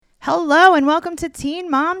Hello and welcome to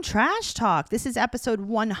Teen Mom Trash Talk. This is episode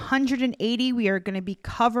 180. We are going to be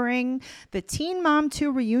covering the Teen Mom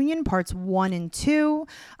 2 reunion parts 1 and 2.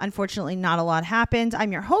 Unfortunately, not a lot happened.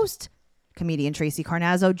 I'm your host, comedian Tracy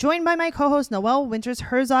Carnazzo, joined by my co-host Noelle Winters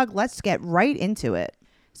Herzog. Let's get right into it.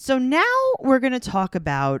 So now we're going to talk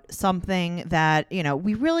about something that,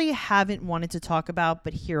 we really haven't wanted to talk about,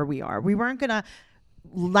 but here we are. We weren't going to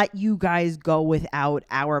let you guys go without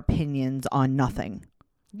our opinions on nothing.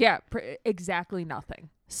 Yeah, exactly nothing.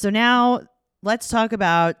 So now let's talk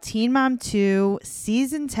about Teen Mom 2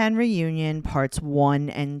 Season 10 Reunion Parts 1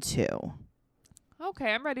 and 2.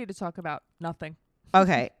 Okay, I'm ready to talk about nothing.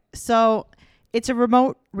 Okay, so it's a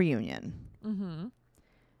remote reunion. Mm-hmm.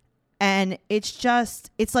 And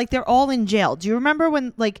it's like they're all in jail. Do you remember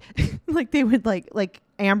when like they would like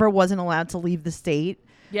Amber wasn't allowed to leave the state?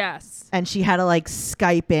 Yes. And she had to like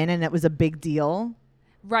Skype in and it was a big deal.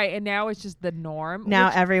 Right, and now it's just the norm.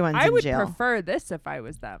 Now everyone's in jail. I would prefer this if I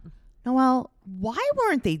was them. Noelle, why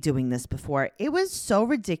weren't they doing this before? It was so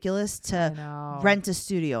ridiculous to rent a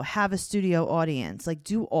studio, have a studio audience, like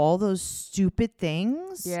do all those stupid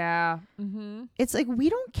things. Yeah. Mm-hmm. It's like we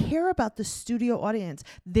don't care about the studio audience.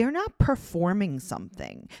 They're not performing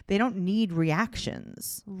something. They don't need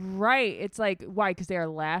reactions. Right. It's like, why? Because they're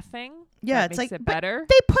laughing? Yeah, that it's makes like it better.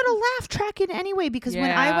 They put a laugh track in anyway because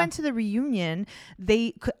when I went to the reunion,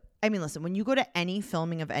 listen, when you go to any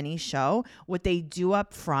filming of any show, what they do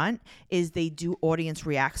up front is they do audience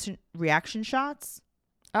reaction shots.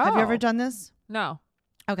 Oh. Have you ever done this? No.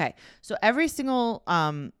 Okay. So every single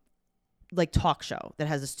talk show that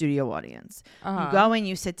has a studio audience, you go and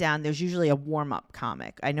you sit down. There's usually a warm-up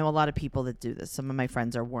comic. I know a lot of people that do this. Some of my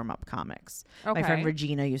friends are warm-up comics. Okay. My friend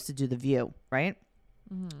Regina used to do The View, right?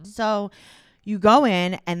 Mm-hmm. So you go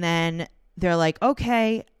in and then they're like,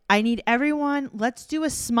 okay, I need everyone. Let's do a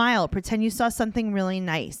smile. Pretend you saw something really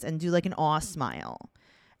nice and do like an awe smile.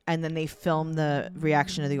 And then they film the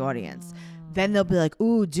reaction of the audience. Then they'll be like,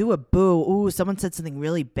 ooh, do a boo. Ooh, someone said something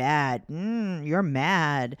really bad. You're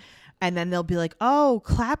mad. And then they'll be like, oh,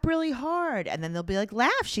 clap really hard. And then they'll be like,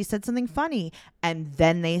 laugh. She said something funny. And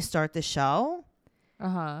then they start the show.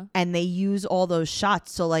 And they use all those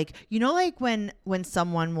shots. So like, when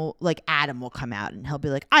someone will, like Adam will come out and he'll be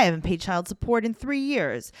like, I haven't paid child support in 3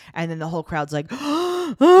 years. And then the whole crowd's like,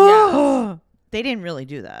 oh, they didn't really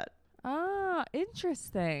do that. Ah,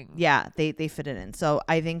 interesting. Yeah, they fit it in. So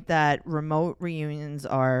I think that remote reunions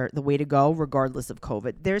are the way to go regardless of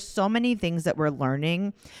COVID. There's so many things that we're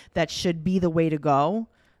learning that should be the way to go,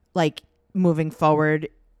 like moving forward,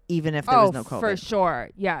 even if there was no COVID. For sure.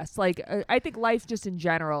 Yes. Like, I think life just in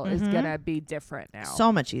general is going to be different now.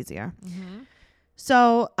 So much easier. Mm-hmm.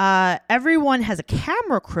 So everyone has a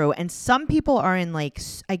camera crew and some people are in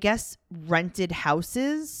I guess rented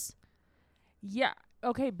houses. Yeah.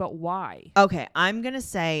 Okay. But why? Okay. I'm going to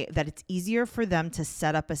say that it's easier for them to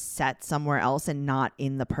set up a set somewhere else and not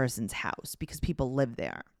in the person's house because people live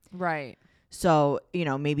there. Right. So,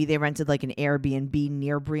 maybe they rented like an Airbnb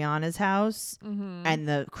near Brianna's house and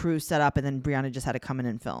the crew set up and then Brianna just had to come in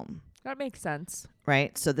and film. That makes sense.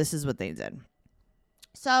 Right? So this is what they did.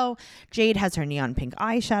 So Jade has her neon pink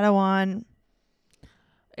eyeshadow on.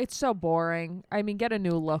 It's so boring. I mean, get a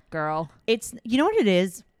new look, girl. You know what it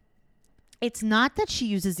is? It's not that she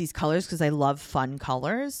uses these colors because I love fun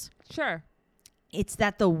colors. Sure. It's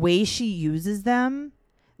that the way she uses them,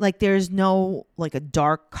 like there's no like a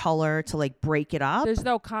dark color to like break it up. There's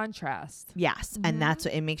no contrast. Yes. And that's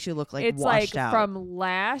what it makes you look like it's washed like out. From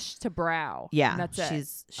lash to brow. Yeah. And that's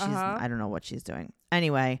she's I don't know what she's doing.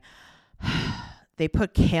 Anyway, they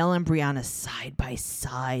put Kale and Brianna side by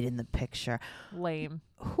side in the picture. Lame.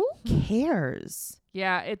 Who cares?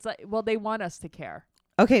 Yeah, it's like, well, they want us to care.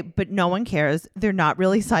 Okay, but no one cares. They're not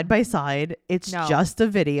really side by side. It's just a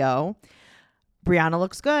video. Brianna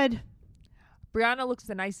looks good. Brianna looks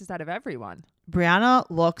the nicest out of everyone. Brianna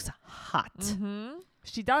looks hot. Mm-hmm.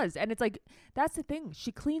 She does. And it's like, that's the thing.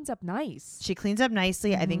 She cleans up nice. She cleans up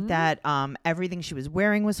nicely. I think that everything she was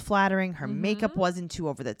wearing was flattering. Her makeup wasn't too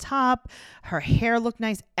over the top. Her hair looked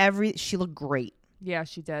nice. She looked great. Yeah,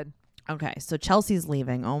 she did. Okay, so Chelsea's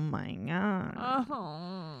leaving. Oh, my God.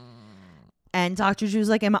 Oh. And Dr. Drew's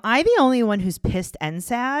like, am I the only one who's pissed and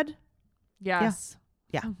sad? Yes.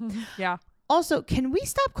 Yeah. Yeah. Also, can we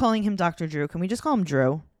stop calling him Dr. Drew? Can we just call him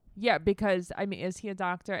Drew? Yeah, because, I mean, is he a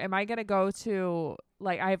doctor? Am I going to go to,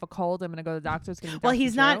 like, I have a cold, I'm going to go to the doctor? Well,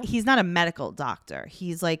 he's not a medical doctor.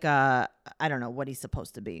 He's like I don't know what he's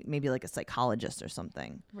supposed to be. Maybe like a psychologist or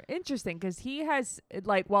something. Interesting, because he has,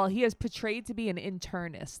 he has portrayed to be an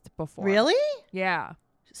internist before. Really? Yeah.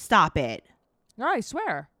 Stop it. No, I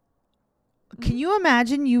swear. Can you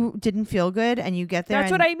imagine you didn't feel good and you get there?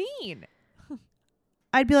 That's what I mean.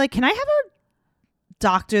 I'd be like, can I have a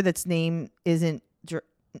doctor that's name isn't...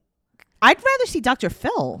 I'd rather see Dr.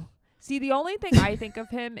 Phil. See, the only thing I think of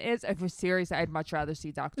him is, if we're serious, I'd much rather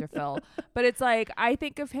see Dr. Phil. But it's like, I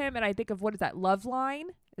think of him and I think of, what is that, Loveline?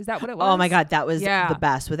 Is that what it was? Oh my God, that was the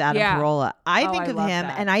best with Adam Carolla. I think of him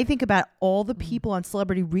and I think about all the people on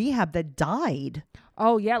Celebrity Rehab that died.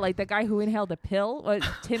 Oh yeah, like the guy who inhaled a pill,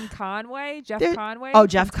 Tim Conway, Jeff Conway. Oh,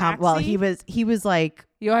 Jeff Conway. Well, he was like,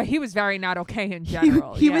 yeah, he was very not okay in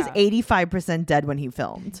general. He was 85% dead when he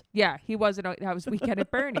filmed. Yeah, he wasn't. That was Weekend at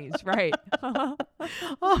Bernie's, right?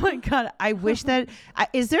 Oh my God, I wish that.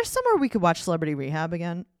 Is there somewhere we could watch Celebrity Rehab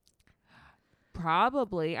again?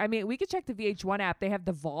 Probably. I mean, we could check the VH1 app. They have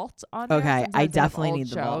the vault on there. Okay, I definitely need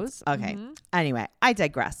the vault. Okay. Anyway, I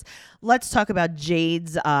digress. Let's talk about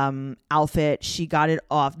Jade's outfit. She got it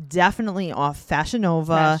definitely off Fashion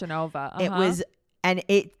Nova. Fashion Nova. It was, and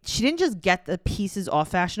she didn't just get the pieces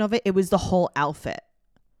off Fashion Nova. It was the whole outfit.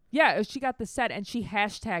 Yeah, she got the set and she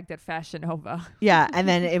hashtagged it Fashion Nova. Yeah, and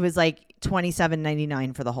then it was like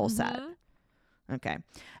 $27.99 for the whole set. Okay.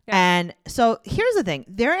 Yeah. And so here's the thing.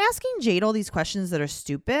 They're asking Jade all these questions that are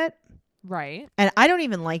stupid. Right. And I don't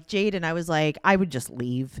even like Jade. And I was like, I would just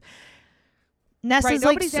leave. Nessa's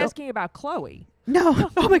Nobody's asking about Chloe. No.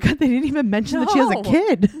 Oh my God. They didn't even mention that she has a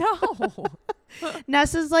kid. No.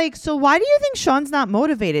 Nessa's like, so why do you think Sean's not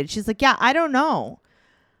motivated? She's like, yeah, I don't know.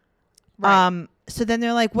 Right. So then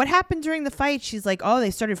they're like, what happened during the fight? She's like, oh,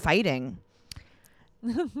 they started fighting.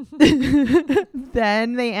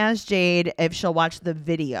 Then they asked Jade if she'll watch the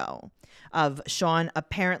video of Sean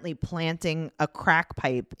apparently planting a crack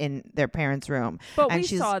pipe in their parents' room. But we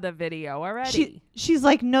saw the video already. She's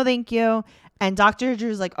like, no, thank you. And Dr.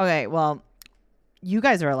 Drew's like, okay, well, you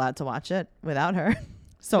guys are allowed to watch it without her.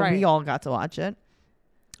 So we all got to watch it.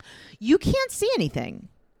 You can't see anything.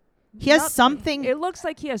 He has something. It looks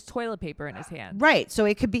like he has toilet paper in his hand. Right. So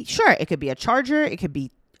it could be, it could be a charger. It could be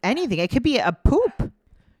anything. It could be a poop.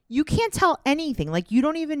 You can't tell anything. Like, you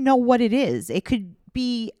don't even know what it is. It could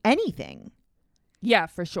be anything. Yeah,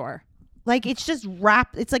 for sure. Like, it's just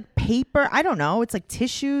wrapped. It's like paper. I don't know. It's like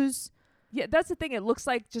tissues. Yeah, that's the thing. It looks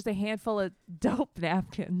like just a handful of dope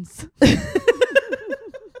napkins.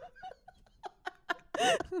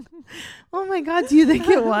 Oh my God. Do you think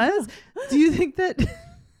it was? Do you think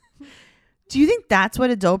that's what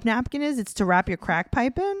a dope napkin is? It's to wrap your crack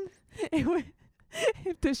pipe in?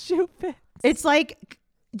 If the shoe fits. It's like,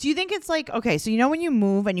 do you think it's like, okay, so you know when you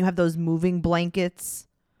move and you have those moving blankets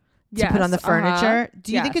to put on the furniture?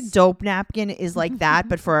 Do you think a dope napkin is like that,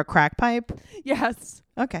 but for a crack pipe? Yes.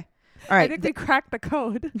 Okay. All right. I think they cracked the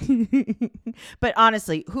code. But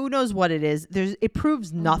honestly, who knows what it is? It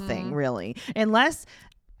proves nothing really, unless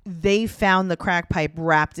they found the crack pipe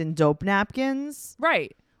wrapped in dope napkins.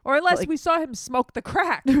 Right. Or unless we saw him smoke the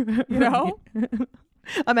crack, you know?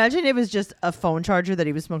 Imagine it was just a phone charger that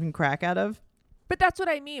he was smoking crack out of. But that's what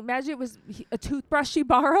I mean. Imagine it was a toothbrush he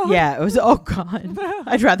borrowed. Yeah, it was. Oh God,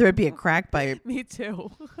 I'd rather it be a crack pipe. Me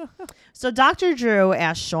too. So Dr. Drew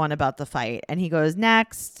asked Sean about the fight, and he goes,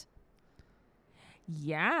 next.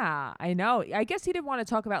 Yeah, I know. I guess he didn't want to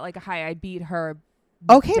talk about like, hi, I beat her.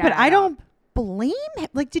 Okay, but I don't blame him.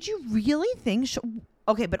 Like, did you really think?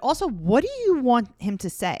 Okay, but also, what do you want him to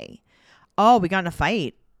say? Oh, we got in a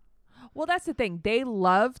fight. Well, that's the thing. They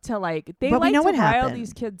love to like to rile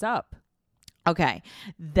these kids up. Okay.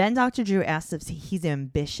 Then Dr. Drew asks if he's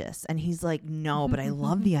ambitious. And he's like, no, but I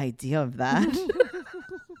love the idea of that.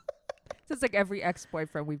 It's like every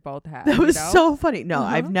ex-boyfriend we both had. That was so funny. No,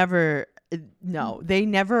 I've never. No, they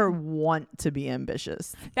never want to be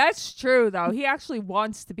ambitious. That's true, though. He actually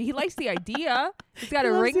wants to be. He likes the idea. He's got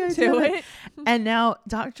a ring to it. And now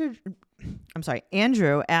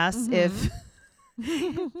Andrew asks if.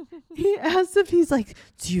 He asks if he's like,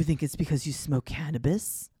 do you think it's because you smoke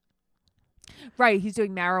cannabis? Right, he's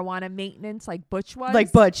doing marijuana maintenance like Butch was.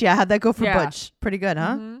 Like Butch, yeah. How'd that go for Butch? Pretty good,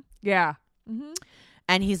 huh? Yeah.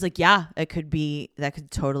 And he's like, yeah, that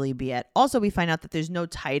could totally be it. Also, we find out that there's no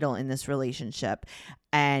title in this relationship.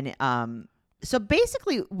 And so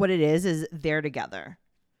basically what it is they're together.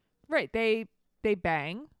 Right, they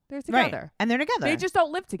bang, they're together. Right. And they're together. They just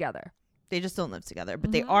don't live together. They just don't live together,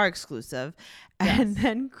 but they are exclusive. Yes. And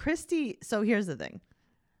then Christy, so here's the thing.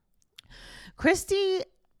 Christy,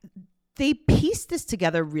 they pieced this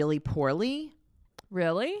together really poorly.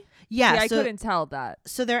 Really? Yeah. See, I couldn't tell that.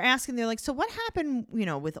 So they're like, so what happened,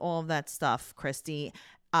 with all of that stuff, Christy?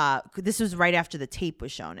 This was right after the tape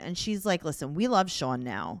was shown. And she's like, listen, we love Sean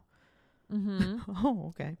now.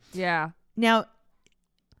 Oh, okay. Yeah. Now,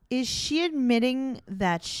 is she admitting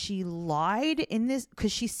that she lied in this?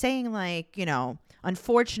 Because she's saying like,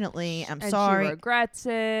 unfortunately, I'm sorry. She regrets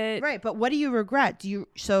it. Right. But what do you regret?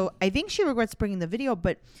 So I think she regrets bringing the video,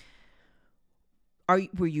 but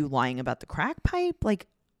were you lying about the crack pipe? Like,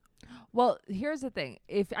 well, here's the thing.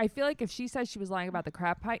 I feel like if she says she was lying about the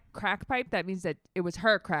crack pipe, that means that it was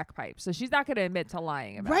her crack pipe. So she's not going to admit to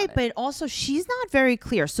lying about it. Right, but also she's not very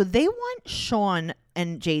clear. So they want Sean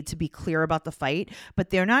and Jade to be clear about the fight, but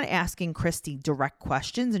they're not asking Christy direct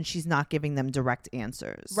questions, and she's not giving them direct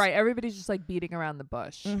answers. Right, everybody's just like beating around the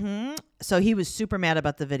bush. Mm-hmm. So he was super mad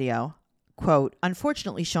about the video. Quote,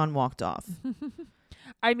 unfortunately, Sean walked off.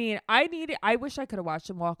 I mean, I wish I could have watched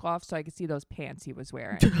him walk off so I could see those pants he was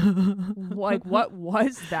wearing. Like, what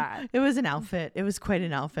was that? It was an outfit. It was quite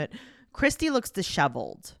an outfit. Christy looks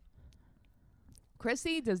disheveled.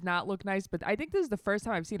 Chrissy does not look nice, but I think this is the first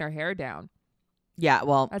time I've seen her hair down. Yeah,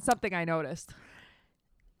 well. That's something I noticed.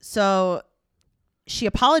 So she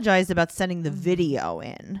apologized about sending the video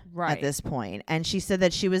in right. at this point, and she said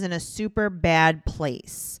that she was in a super bad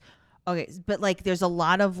place. Okay, but like there's a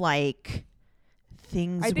lot of like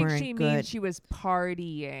things I think weren't she good. means she was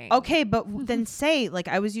partying. Okay, but then say like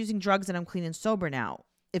I was using drugs and I'm clean and sober now.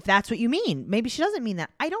 If that's what you mean. Maybe she doesn't mean that.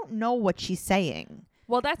 I don't know what she's saying.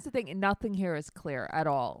 Well, that's the thing. Nothing here is clear at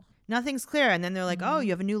all. Nothing's clear. And then they're like, oh,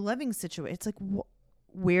 you have a new living situation. It's like,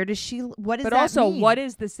 where does she, what does but that also, mean? what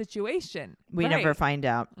is the situation? We never find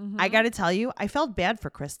out. I got to tell you, I felt bad for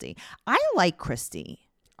Christy. I like Christy.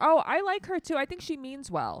 Oh, I like her too. I think she means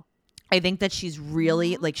well. I think that she's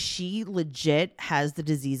really, like, she legit has the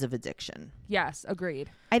disease of addiction. Yes,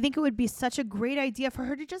 agreed. I think it would be such a great idea for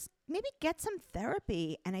her to just maybe get some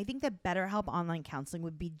therapy. And I think that BetterHelp Online Counseling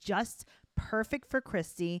would be just perfect for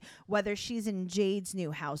Christy, whether she's in Jade's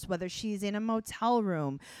new house, whether she's in a motel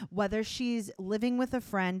room, whether she's living with a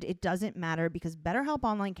friend. It doesn't matter because BetterHelp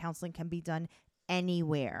Online Counseling can be done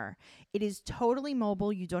anywhere. It is totally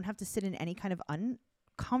mobile. You don't have to sit in any kind of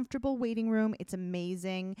comfortable waiting room. It's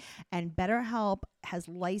amazing. And BetterHelp has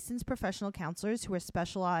licensed professional counselors who are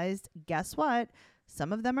specialized. Guess what?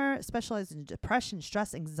 Some of them are specialized in depression,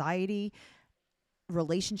 stress, anxiety,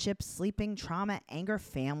 relationships, sleeping, trauma, anger,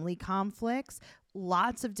 family conflicts,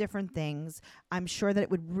 lots of different things. I'm sure that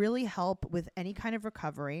it would really help with any kind of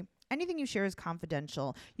recovery. Anything you share is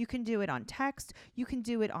confidential. You can do it on text. You can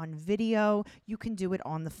do it on video. You can do it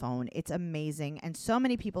on the phone. It's amazing. And so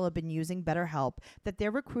many people have been using BetterHelp that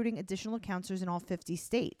they're recruiting additional counselors in all 50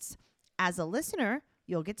 states. As a listener,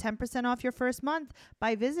 you'll get 10% off your first month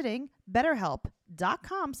by visiting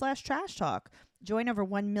BetterHelp.com/Trash Talk. Join over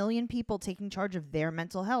 1 million people taking charge of their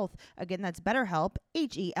mental health. Again, that's BetterHelp,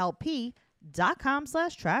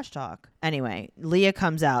 HELP.com/Trash Talk. Anyway, Leah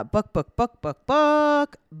comes out. Book.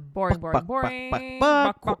 Boring.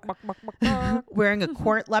 Wearing a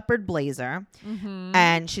court leopard blazer.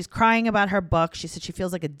 And she's crying about her book. She said she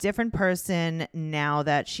feels like a different person now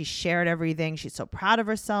that she shared everything. She's so proud of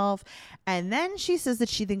herself. And then she says that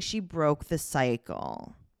she thinks she broke the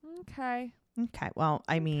cycle. Okay. Well,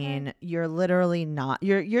 I mean, you're literally not.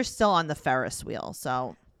 You're still on the Ferris wheel.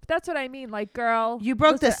 So that's what I mean. Like, girl, you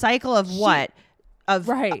broke the cycle of what?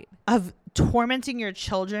 Of tormenting your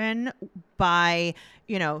children by,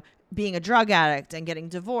 being a drug addict and getting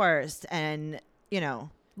divorced and,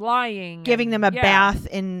 lying, giving them a bath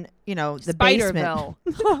in, the basement.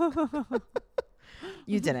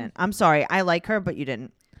 You didn't. I'm sorry. I like her, but you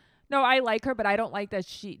didn't. No, I like her, but I don't like that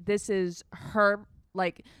this is her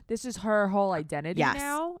whole identity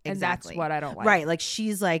now. And exactly. That's what I don't like. Right. Like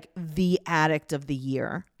she's like the addict of the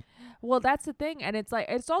year. Well, that's the thing. And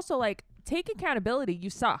it's also like, take accountability. You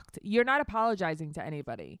sucked. You're not apologizing to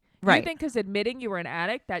anybody. Right. You think because admitting you were an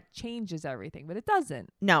addict, that changes everything, but it doesn't.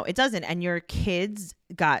 No, it doesn't. And your kids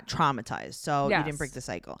got traumatized. So you didn't break the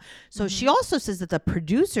cycle. So she also says that the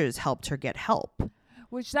producers helped her get help.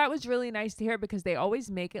 Which that was really nice to hear because they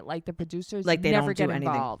always make it like the producers like they never don't do get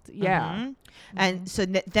anything. Involved. Yeah. And so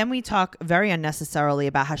then we talk very unnecessarily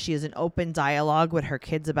about how she has an open dialogue with her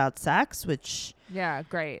kids about sex, which... Yeah,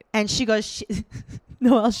 great. And she goes...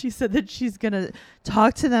 Noelle, she said that she's going to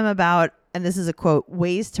talk to them about, and this is a quote,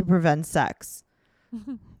 ways to prevent sex.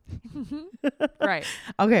 Right.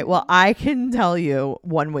 Okay, well, I can tell you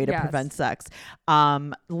one way to prevent sex.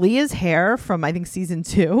 Leah's hair from, I think, season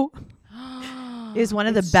 2... is one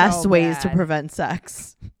of the best ways to prevent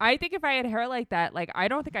sex. I think if I had hair like that, like I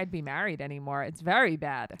don't think I'd be married anymore. It's very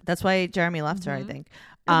bad. That's why Jeremy left her, I think.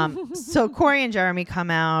 So Corey and Jeremy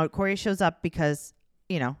come out. Corey shows up because,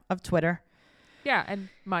 of Twitter. Yeah, and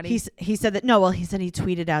money. He said that he said he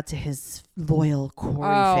tweeted out to his loyal Corey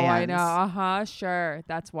fans. Oh, I know. Sure.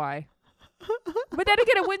 That's why. But then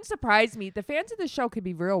again, it wouldn't surprise me. The fans of the show could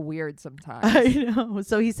be real weird sometimes. I know.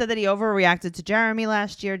 So he said that he overreacted to Jeremy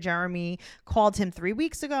last year. Jeremy called him 3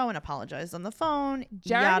 weeks ago and apologized on the phone.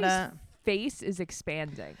 Jeremy's face is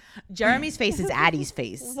expanding. Jeremy's face is Addie's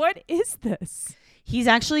face. What is this? He's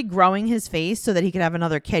actually growing his face so that he could have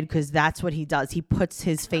another kid, because that's what he does. He puts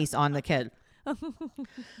his face on the kid.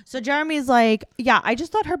 So Jeremy's like, yeah, I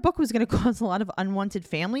just thought her book was going to cause a lot of unwanted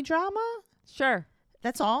family drama. Sure.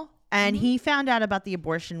 That's all. And he found out about the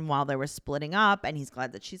abortion while they were splitting up, and he's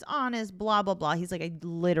glad that she's honest, blah, blah, blah. He's like, I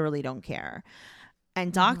literally don't care.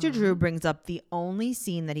 And Dr. Drew brings up the only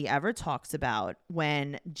scene that he ever talks about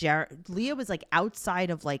when Leah was like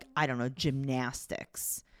outside of like, I don't know,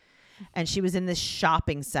 gymnastics. And she was in this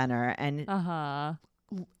shopping center, and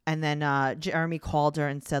and then Jeremy called her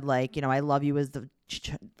and said, like, you know, I love you as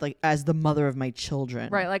the mother of my children.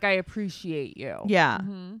 Right. Like, I appreciate you. Yeah.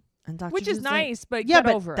 And Dr. Which is Drew's nice, but yeah, get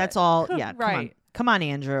but over that's it. all. Yeah. Right. Come on,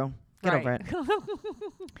 Andrew. Get over it.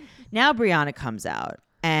 Now Brianna comes out,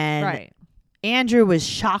 and Andrew was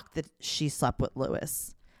shocked that she slept with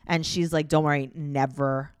Lewis, and she's like, don't worry,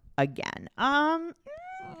 never again.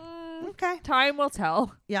 Okay. Time will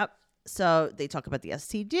tell. Yep. So they talk about the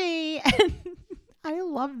STD, and I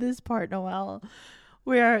love this part, Noelle,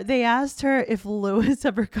 where they asked her if Lewis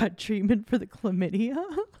ever got treatment for the chlamydia.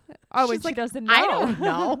 Oh, She's and like, she doesn't know. I don't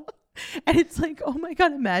know. And it's like, oh my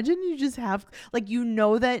God, imagine you just have, like, you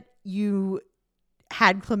know that you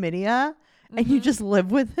had chlamydia and you just live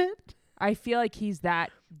with it. I feel like he's that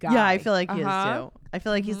guy. Yeah, I feel like he is too. I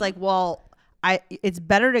feel like he's like, well, it's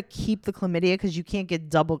better to keep the chlamydia because you can't get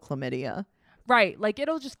double chlamydia. Right. Like,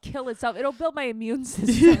 it'll just kill itself. It'll build my immune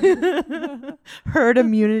system. Herd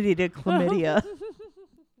immunity to chlamydia.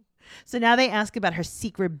 So now they ask about her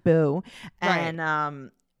secret boo.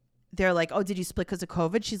 And they're like, oh, did you split because of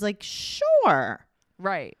COVID? She's like, sure.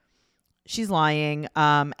 Right. She's lying.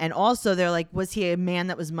 And also they're like, was he a man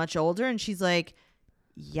that was much older? And she's like,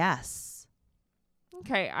 yes.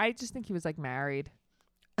 Okay. I just think he was like married.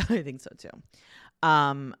 I think so too.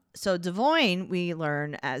 So Devoyne, we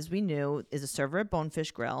learn, as we knew, is a server at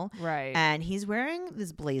Bonefish Grill. Right. And he's wearing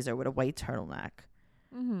this blazer with a white turtleneck.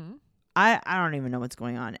 Mm-hmm. I don't even know what's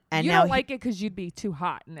going on. And you now don't like it because you'd be too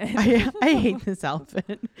hot in it. I hate this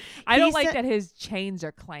outfit. I don't like that his chains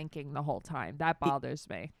are clanking the whole time. That bothers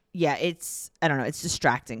me. Yeah, I don't know. It's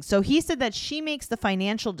distracting. So he said that she makes the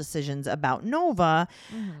financial decisions about Nova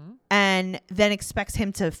and then expects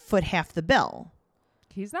him to foot half the bill.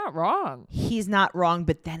 He's not wrong. He's not wrong,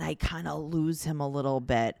 but then I kind of lose him a little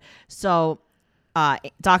bit. So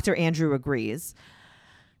Dr. Andrew agrees.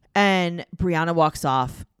 And Brianna walks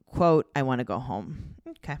off. Quote, I want to go home.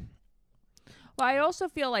 Okay. Well, I also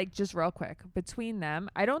feel like, just real quick, between them,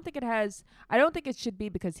 I don't think it should be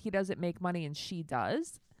because he doesn't make money and she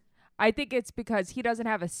does. I think it's because he doesn't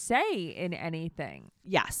have a say in anything.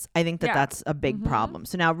 Yes, I think that's a big problem.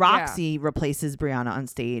 So now Roxy replaces Brianna on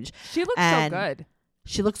stage. She looks so good.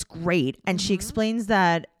 She looks great. And she explains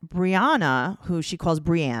that Brianna, who she calls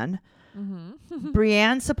Brienne,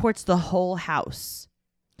 Brienne supports the whole house.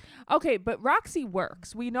 Okay, but Roxy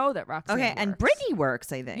works. We know that Roxy works. And Brittany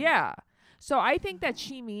works, I think. Yeah. So I think that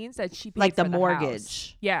she means that she pays like the for mortgage.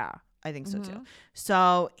 House. Yeah. I think so too.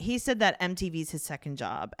 So he said that MTV's his second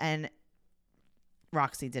job, and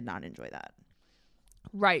Roxy did not enjoy that.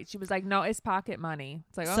 Right. She was like, no, it's pocket money.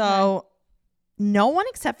 It's like, okay. So no one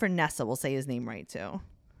except for Nessa will say his name right too.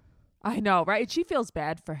 I know, right? She feels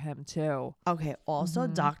bad for him too. Okay. Also,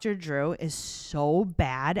 Dr. Drew is so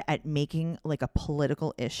bad at making like a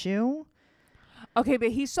political issue. Okay, but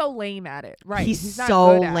he's so lame at it. Right. He's not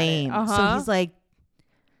so good at lame. it. So he's like,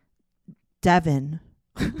 Devin.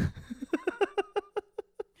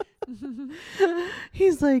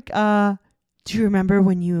 He's like, do you remember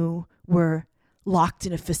when you were locked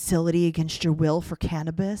in a facility against your will for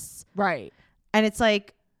cannabis? Right. And it's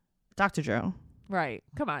like, Dr. Drew. Right.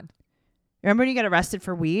 Come on. Remember when you got arrested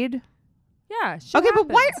for weed? Yeah. Okay,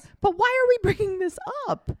 happens. but why are we bringing this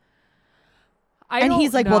up? And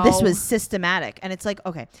he's like, well, this was systematic. And it's like,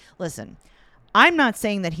 okay, listen, I'm not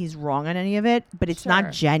saying that he's wrong on any of it, but it's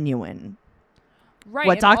not genuine. Right.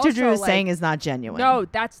 What and Dr. Drew also, is saying is not genuine. No,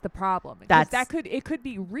 that's the problem. It could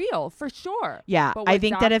be real for sure. Yeah. But I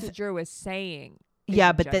think Dr. that if Drew is saying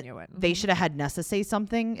but they should have had Nessa say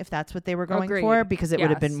something if that's what they were going for, because it would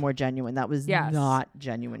have been more genuine. That was not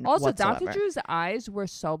genuine whatsoever. Dr. Drew's eyes were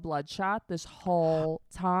so bloodshot this whole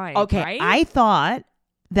time. Okay, right? I thought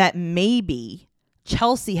that maybe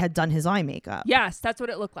Chelsea had done his eye makeup. Yes, that's what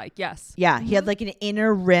it looked like. Yes. Yeah, he had like an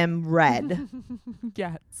inner rim red.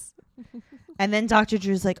 Yes. And then Dr.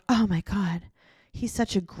 Drew's like, oh my God, he's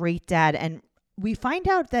such a great dad. And we find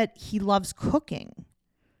out that he loves cooking.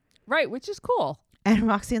 Right, which is cool. And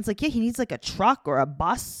Roxanne's like, yeah, he needs like a truck or a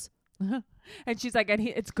bus. And she's like, and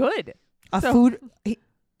it's good. A So-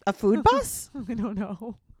 food bus? I don't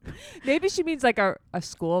know. Maybe she means like a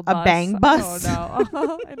school bus. A bang bus? I don't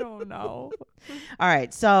know. I don't know. All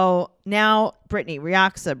right. So now Brittany,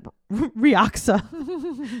 Brittany,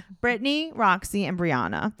 Roxy, and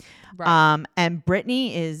Brianna. Right. And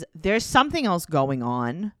Brittany there's something else going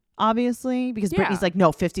on, obviously, because Yeah. Brittany's like,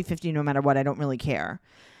 no, 50-50 no matter what. I don't really care.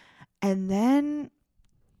 And then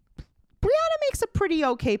Brianna makes a pretty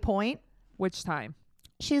okay point. Which time?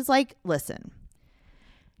 She's like, listen,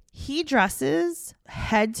 he dresses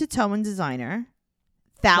head to toe in designer,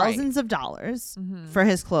 thousands of dollars Mm-hmm. for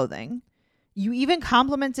his clothing. You even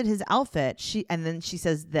complimented his outfit. And then she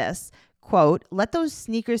says this, quote, let those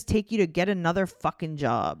sneakers take you to get another fucking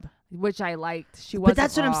job. Which I liked. She wasn't But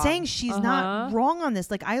that's what I'm wrong. saying. She's not wrong on this.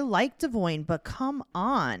 Like, I like Devoyne, but come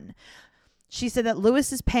on. She said that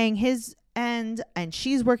Lewis is paying his end and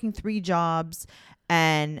she's working 3 jobs.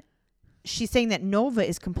 And she's saying that Nova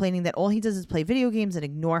is complaining that all he does is play video games and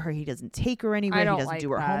ignore her. He doesn't take her anywhere. He don't doesn't like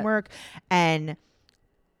do her that. homework. And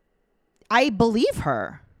I believe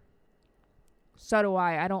her. So do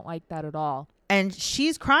I. I don't like that at all. And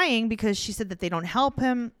she's crying because she said that they don't help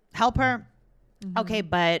her. Mm-hmm. Okay,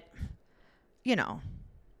 but you know,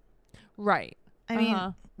 Right. I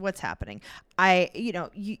mean, what's happening?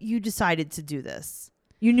 You decided to do this.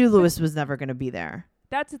 You knew Lewis was never going to be there.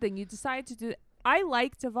 That's the thing. You decide to do. I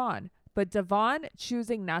like Devon, but Devon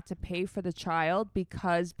choosing not to pay for the child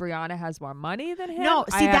because Brianna has more money than him. No,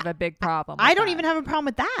 see, I have a big problem. I with don't that. even have a problem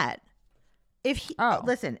with that. If he, Oh.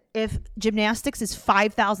 listen, if gymnastics is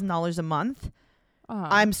 $5,000 a month, Uh-huh.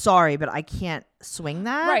 I'm sorry, but I can't swing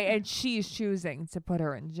that. Right, and she's choosing to put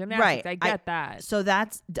her in gymnastics. Right. I get that. So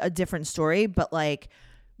that's a different story. But like,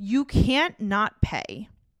 you can't not pay,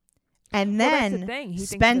 and Well, that's then the thing. He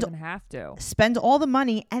thinks spend he doesn't have to. spend all the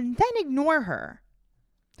money and then ignore her.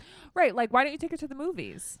 Right, like why don't you take her to the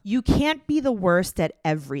movies? You can't be the worst at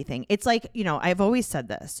everything. It's like, I've always said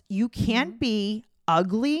this. You can't be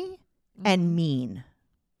ugly and mean.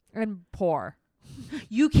 And poor.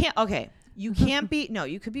 You can't. Okay. You can't be. No,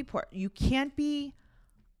 you could be poor. You can't be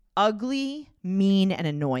ugly, mean, and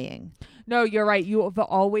annoying. No, you're right. You have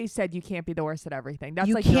always said you can't be the worst at everything. That's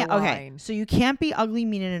You like can't. your Okay. line. So you can't be ugly,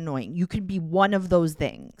 mean, and annoying. You could be one of those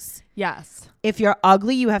things. Yes. If you're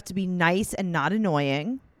ugly, you have to be nice and not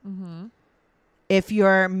annoying. Mm-hmm. If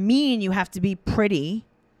you're mean, you have to be pretty.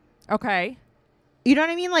 Okay. You know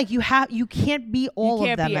what I mean? Like you can't be all you of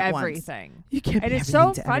can't them be at everything. once. You can't And be it's so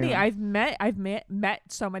everything to funny. everyone. I've met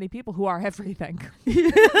so many people who are everything.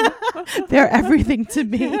 They're everything to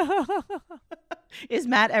me. Is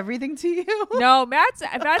Matt everything to you? No, Matt's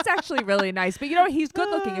actually really nice, but he's good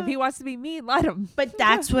looking. If he wants to be mean, let him. But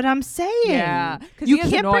that's what I'm saying. Yeah, because You he is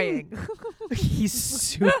can't annoying. He's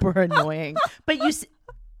super annoying. But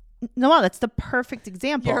no, that's the perfect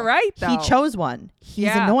example. You're right, He though. chose one. He's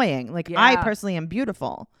Yeah. annoying. Like I Yeah. personally am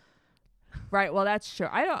beautiful. Right. Well, that's true.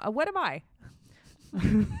 I don't. What am I?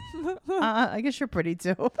 I guess you're pretty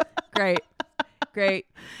too. Great. Great.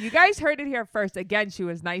 You guys heard it here first. Again, she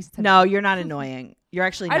was nice to me. No, you're not annoying. You're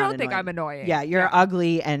actually not I don't think annoying. I'm annoying. Yeah, you're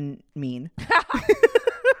ugly and mean.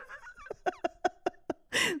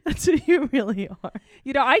 That's what you really are.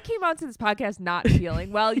 I came onto this podcast not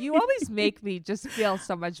feeling well. You always make me just feel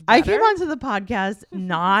so much better. I came onto the podcast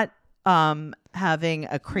not having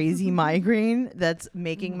a crazy migraine that's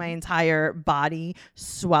making my entire body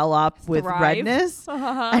swell up with Thrive. redness.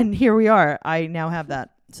 Uh-huh. And here we are. I now have that.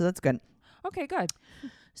 So that's good. Okay, good.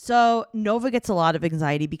 So Nova gets a lot of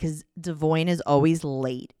anxiety because Devoyne is always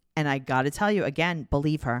late. And I got to tell you, again,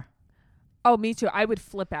 believe her. Oh, me too. I would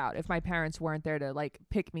flip out if my parents weren't there to like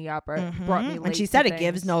pick me up or brought me late. And she to said it things.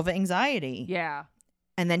 gives Nova anxiety. Yeah.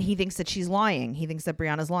 And then he thinks that she's lying. He thinks that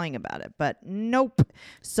Brianna's lying about it. But nope.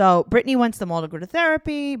 So Brittany wants them all to go to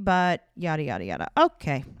therapy, but yada, yada, yada.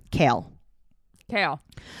 Okay. Kale.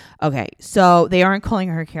 Okay. So they aren't calling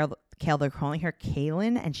her Kale. They're calling her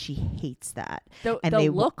Kaylin, and she hates that. The they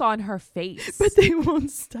look on her face. But they won't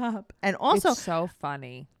stop. And also, it's so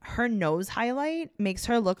funny. her nose highlight makes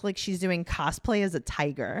her look like she's doing cosplay as a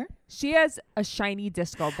tiger. She has a shiny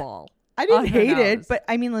disco ball. I on didn't her hate it, nose. but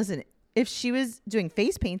I mean, listen, if she was doing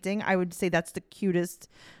face painting, I would say that's the cutest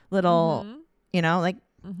little, like,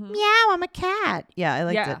 meow, I'm a cat. Yeah, I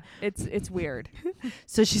liked it. It's weird.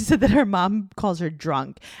 So she said that her mom calls her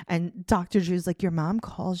drunk, and Dr. Drew's like, your mom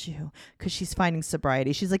calls you because she's finding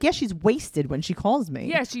sobriety. She's like, yeah, she's wasted when she calls me.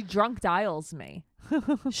 Yeah, she drunk dials me.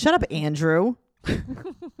 Shut up, Andrew.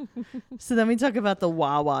 So then we talk about the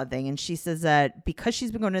Wawa thing, and she says that because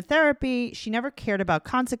she's been going to therapy, she never cared about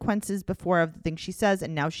consequences before of the things she says,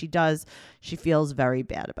 and now she does. She feels very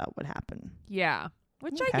bad about what happened. Yeah.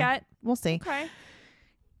 Which I Okay. get. We'll see. Okay.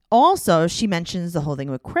 Also, she mentions the whole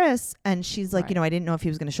thing with Chris, and she's like, Right. I didn't know if he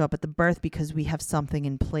was going to show up at the birth because we have something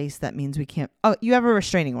in place that means we can't. Oh, you have a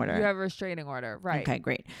restraining order. You have a restraining order. Right. Okay,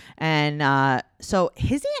 great. And so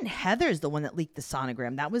his Aunt Heather's the one that leaked the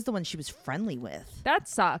sonogram. That was the one she was friendly with. That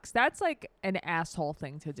sucks. That's like an asshole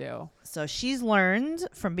thing to do. So she's learned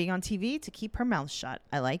from being on TV to keep her mouth shut.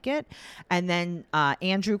 I like it. And then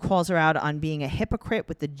Andrew calls her out on being a hypocrite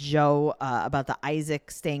with the Joe about the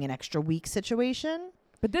Isaac staying an extra week situation.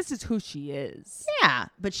 But this is who she is. Yeah,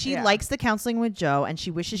 but she Yeah. likes the counseling with Joe, and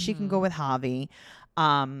she wishes she can go with Javi.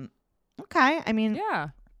 Okay, I mean, Yeah.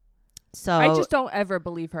 so I just don't ever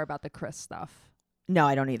believe her about the Chris stuff. no,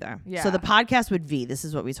 I don't either. Yeah. So the podcast with V, this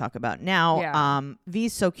is what we talk about now. Yeah.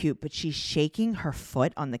 V's so cute, but she's shaking her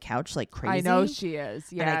foot on the couch like crazy. I know she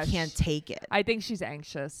is. Yeah. and I can't take it. I think she's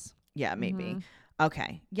anxious. Yeah, maybe. Mhm.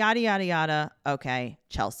 Okay, yada yada yada. Okay,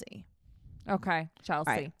 Chelsea, Okay. Chelsea.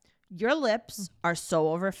 All right. Your lips are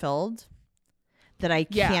so overfilled that I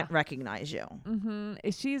Yeah. can't recognize you. Mm-hmm.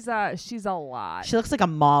 She's a lot. She looks like a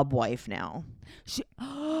mob wife now. She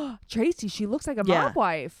Tracy, she looks like a Yeah. mob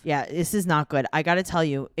wife. Yeah, this is not good. I got to tell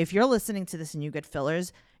you, if you're listening to this and you get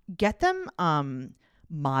fillers, get them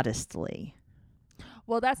modestly.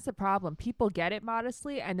 Well, that's the problem. People get it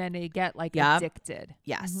modestly and then they get like Yep. addicted.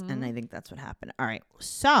 Yes, Mhm. and I think that's what happened. All right.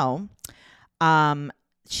 So,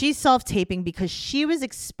 she's self-taping because she was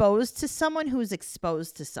exposed to someone who was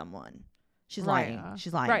exposed to someone. She's Right. lying.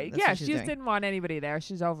 She's lying. Right. That's Yeah, what she she's just doing. didn't want anybody there.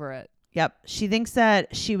 She's over it. Yep. She thinks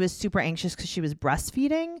that she was super anxious because she was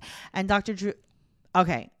breastfeeding. And Dr.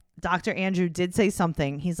 Andrew did say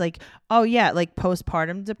something. He's like, oh, yeah, like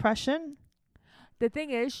postpartum depression. The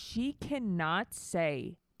thing is, she cannot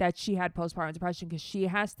say that she had postpartum depression because she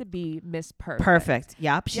has to be Miss Perfect. Perfect.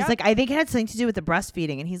 Yep. She's Yep. like, I think it had something to do with the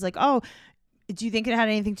breastfeeding. And he's like, oh, do you think it had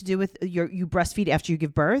anything to do with you breastfeed after you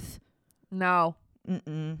give birth? No.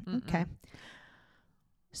 Okay.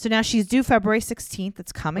 So now she's due February 16th.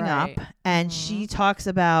 It's coming Right. up. And she talks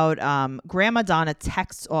about Grandma Donna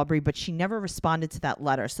texts Aubrey, but she never responded to that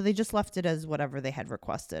letter. So they just left it as whatever they had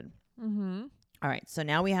requested. Mm-hmm. All right. So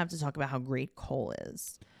now we have to talk about how great Cole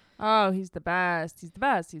is. Oh, he's the best. He's the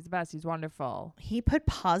best. He's the best. He's wonderful. He put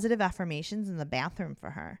positive affirmations in the bathroom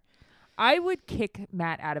for her. I would kick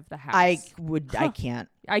Matt out of the house. I can't.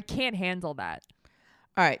 I can't handle that.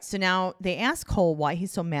 All right. So now they ask Cole why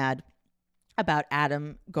he's so mad about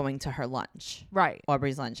Adam going to her lunch, Right.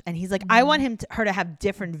 Aubrey's lunch. And he's like, I want her to have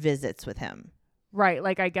different visits with him. Right.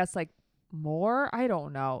 Like, I guess, like, more? I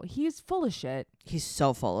don't know. He's full of shit. He's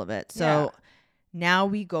so full of it. So Yeah. now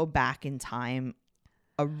we go back in time.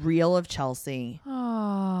 A reel of Chelsea.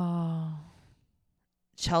 Oh.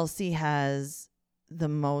 Chelsea has the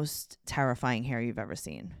most terrifying hair you've ever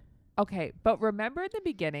seen. Okay, but remember in the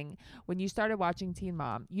beginning when you started watching Teen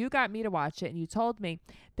Mom, you got me to watch it and you told me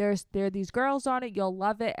there are these girls on it, you'll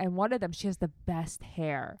love it, and one of them, she has the best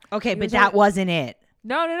hair. Okay, It but was that like- wasn't it.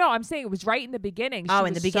 No, I'm saying it was right in the beginning. Oh, She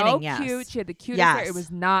in the was beginning, so yes. cute. She had the cutest hair. Yes. It was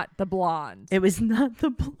not the blonde. It was not the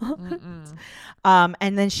blonde.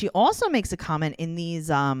 And then she also makes a comment in these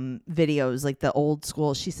videos, like the old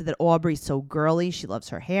school. She said that Aubrey's so girly. She loves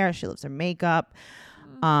her hair. She loves her makeup.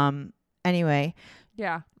 Anyway,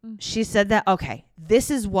 Yeah. she said that, okay, this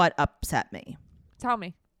is what upset me. Tell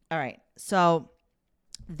me. All right. So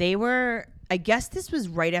I guess this was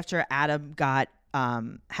right after Adam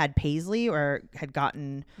had Paisley or had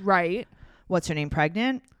gotten, Right. what's her name,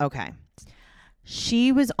 pregnant. Okay.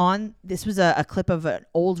 She was this was a clip of an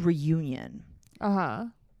old reunion. Uh-huh.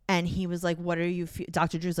 And he was like, what are you,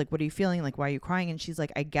 Dr. Drew's like, what are you feeling? Like, why are you crying? And she's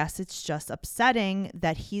like, I guess it's just upsetting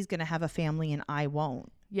that he's going to have a family and I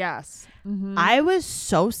won't. Yes. Mm-hmm. I was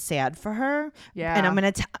so sad for her. Yeah.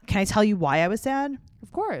 And can I tell you why I was sad?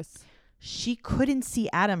 Of course. She couldn't see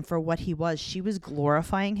Adam for what he was. She was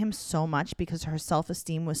glorifying him so much because her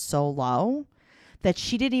self-esteem was so low that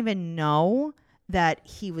she didn't even know that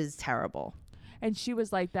he was terrible. And she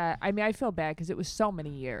was like that. I mean, I feel bad because it was so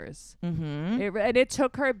many years. Mm-hmm. And it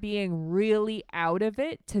took her being really out of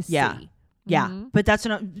it to Yeah. see. Yeah. Mhm. But that's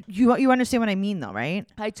what you understand what I mean though, right?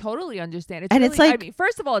 I totally understand. And Really, it's like- I mean,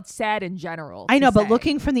 first of all, it's sad in general. I to know, but say.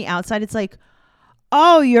 looking from the outside, it's like,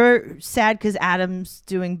 oh, you're sad because Adam's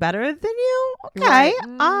doing better than you? Okay.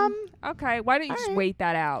 Right. Okay, why don't you just right. wait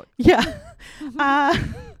that out? Yeah.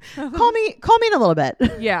 Call me in a little bit.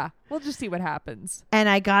 Yeah, we'll just see what happens. And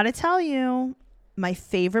I gotta tell you, my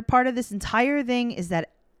favorite part of this entire thing is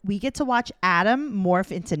that we get to watch Adam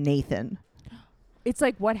morph into Nathan. It's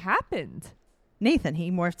like, what happened? Nathan.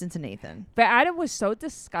 He morphed into Nathan. But Adam was so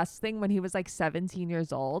disgusting when he was like 17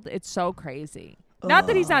 years old. It's so crazy. Not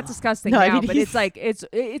that he's not disgusting No, now, I mean, but it's like it's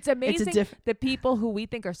amazing diff- the people who we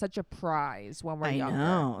think are such a prize when we're I younger.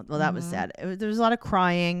 know. Well, that was sad. There was a lot of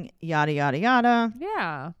crying, yada, yada, yada.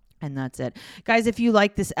 Yeah. And that's it. Guys, if you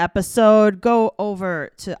like this episode, go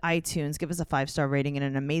over to iTunes, give us a 5-star rating and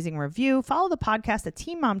an amazing review. Follow the podcast at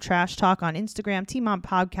Teen Mom Trash Talk on Instagram, Teen Mom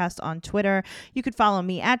Podcast on Twitter. You could follow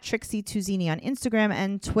me at Trixie Tuzini on Instagram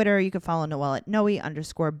and Twitter. You could follow Noelle at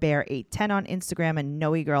Noe_Bear810 on Instagram and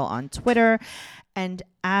Noe Girl on Twitter. And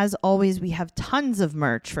as always, we have tons of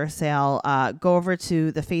merch for sale. Go over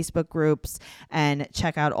to the Facebook groups and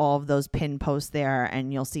check out all of those pinned posts there,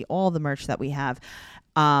 and you'll see all the merch that we have.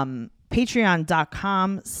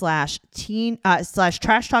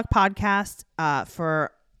 Patreon.com/trash talk podcast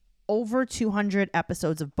for over 200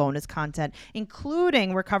 episodes of bonus content,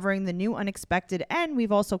 including we're covering the new Unexpected, and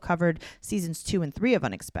we've also covered seasons 2 and 3 of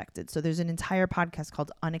Unexpected. So there's an entire podcast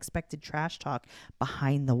called Unexpected Trash Talk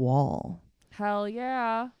Behind the Wall. Hell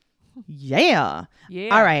yeah. Yeah.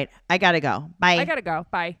 Yeah. All right. I gotta go. Bye. I gotta go.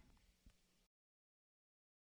 Bye.